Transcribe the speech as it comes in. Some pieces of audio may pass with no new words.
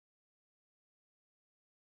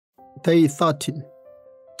Day 13.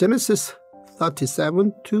 Genesis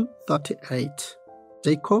 37 to 38.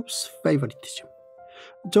 Jacob's favoritism.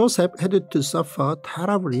 Joseph had to suffer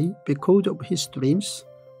terribly because of his dreams,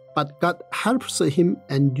 but God helps him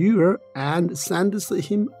endure and sends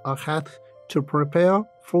him ahead to prepare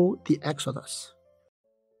for the Exodus.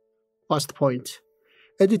 First point.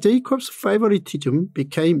 As Jacob's favoritism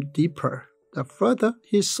became deeper, the further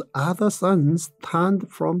his other sons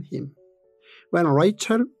turned from him. When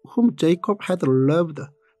Rachel, whom Jacob had loved,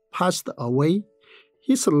 passed away,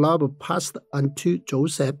 his love passed unto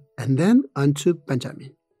Joseph and then unto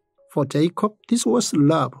Benjamin. For Jacob, this was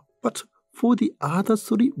love, but for the other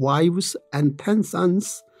 3 wives and 10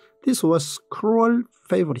 sons, this was cruel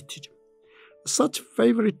favoritism. Such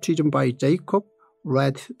favoritism by Jacob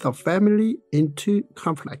led the family into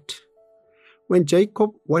conflict. When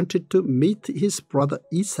Jacob wanted to meet his brother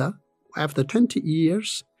Esau after 20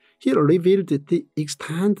 years, he revealed the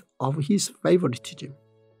extent of his favoritism.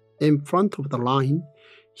 In front of the line,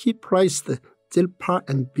 he placed Zilpah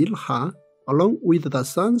and Bilhah along with the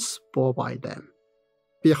sons born by them.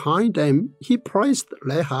 Behind them, he placed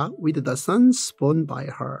Leah with the sons born by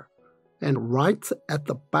her. And right at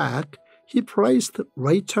the back, he placed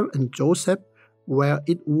Rachel and Joseph where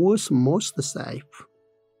it was most safe.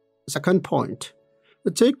 Second point.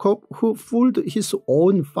 Jacob, who fooled his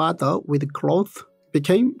own father with cloth,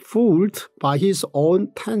 became fooled by his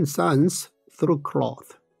own 10 sons through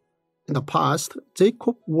cloth. In the past,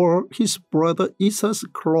 Jacob wore his brother Esau's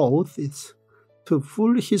clothes to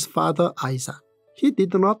fool his father Isaac. He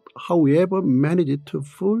did not, however, manage to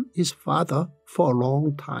fool his father for a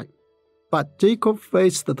long time. But Jacob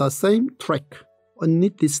faced the same trick, only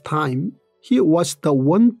this time he was the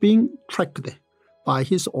one being tricked by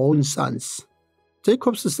his own sons.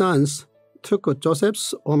 Jacob's sons took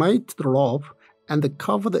Joseph's ornate robe and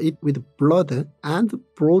covered it with blood and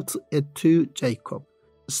brought it to Jacob.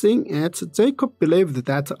 Seeing it, Jacob believed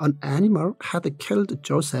that an animal had killed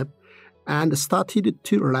Joseph and started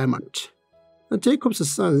to lament. Jacob's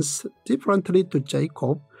sons, differently to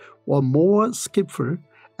Jacob, were more skillful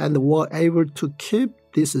and were able to keep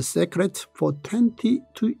this secret for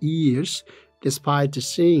 22 years despite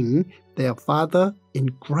seeing their father in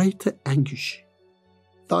great anguish.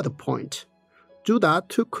 Third point. Judah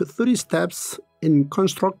took 3 steps in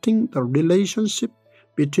constructing the relationship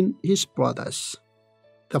between his brothers.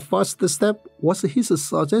 The first step was his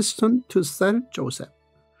suggestion to sell Joseph.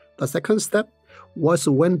 The second step was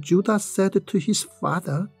when Judah said to his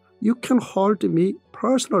father, "You can hold me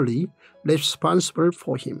personally responsible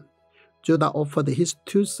for him." Judah offered his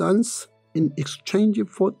 2 sons in exchange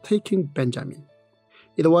for taking Benjamin.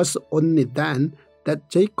 It was only then that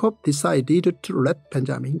Jacob decided to let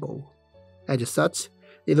Benjamin go. As such,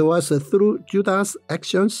 it was through Judah's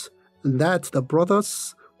actions that the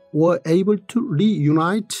brothers were able to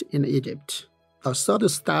reunite in Egypt. The third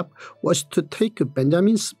step was to take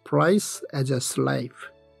Benjamin's price as a slave.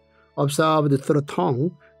 Observed through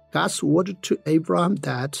tongue, God's word to Abraham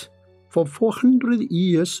that, "For 400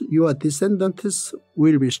 years your descendants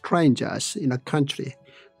will be strangers in a country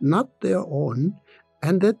not their own,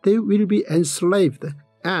 and that they will be enslaved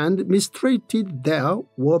and mistreated there,"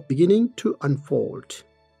 were beginning to unfold.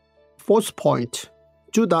 Fourth point.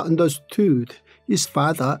 Judah understood his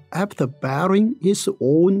father after bearing his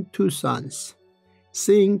own 2 sons.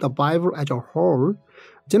 Seeing the Bible as a whole,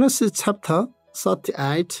 Genesis chapter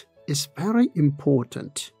 38 is very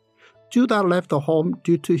important. Judah left home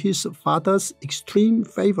due to his father's extreme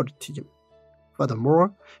favoritism.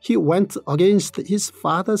 Furthermore, he went against his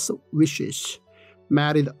father's wishes,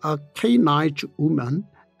 married a Canaanite woman,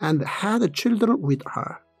 and had children with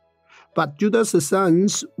her. But Judah's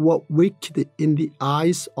sons were wicked in the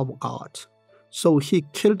eyes of God, so he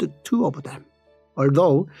killed 2 of them.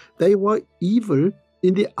 Although they were evil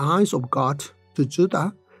in the eyes of God, to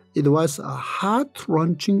Judah, it was a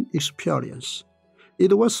heart-wrenching experience.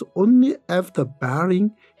 It was only after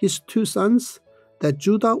bearing his 2 sons that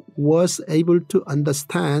Judah was able to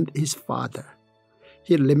understand his father.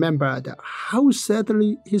 He remembered how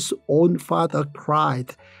sadly his own father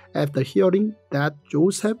cried after hearing that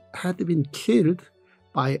Joseph had been killed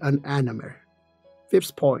by an animal.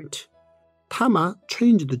 Fifth point. Tamar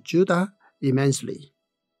changed Judah immensely.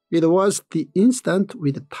 It was the incident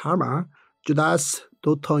with Tamar, Judah's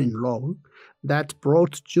daughter-in-law, that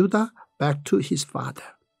brought Judah back to his father.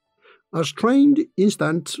 A strange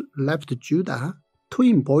incident left Judah,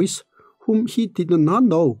 2 boys whom he did not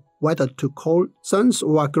know whether to call sons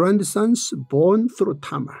or grandsons born through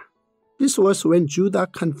Tamar. This was when Judah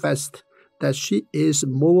confessed that she is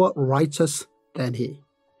more righteous than he.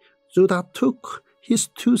 Judah took his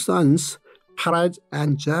 2 sons, Perez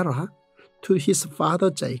and Zerah to his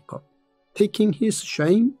father Jacob. Taking his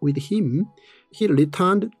shame with him, he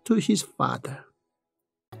returned to his father.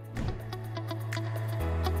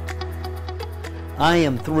 I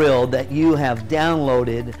am thrilled that you have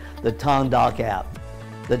downloaded the Tongdok app.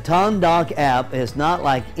 The Tongdok app is not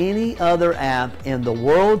like any other app in the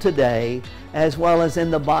world today, as well as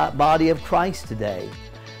in the body of Christ today.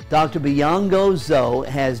 Dr.Byoungho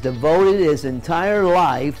has devoted his entire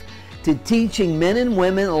life to teaching men and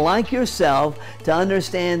women like yourself to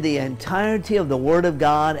understand the entirety of the Word of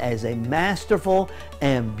God as a masterful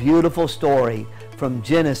and beautiful story from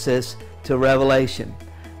Genesis to Revelation.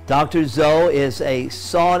 Dr. Zoe is a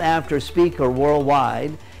sought-after speaker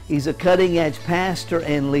worldwide. He's a cutting-edge pastor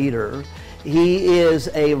and leader. He is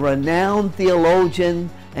a renowned theologian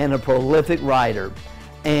and a prolific writer.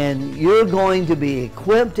 And you're going to be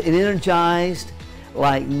equipped and energized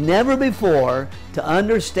like never before to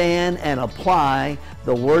understand and apply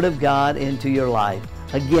the Word of God into your life.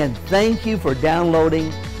 Again, thank you for downloading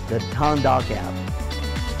the Tongdok app.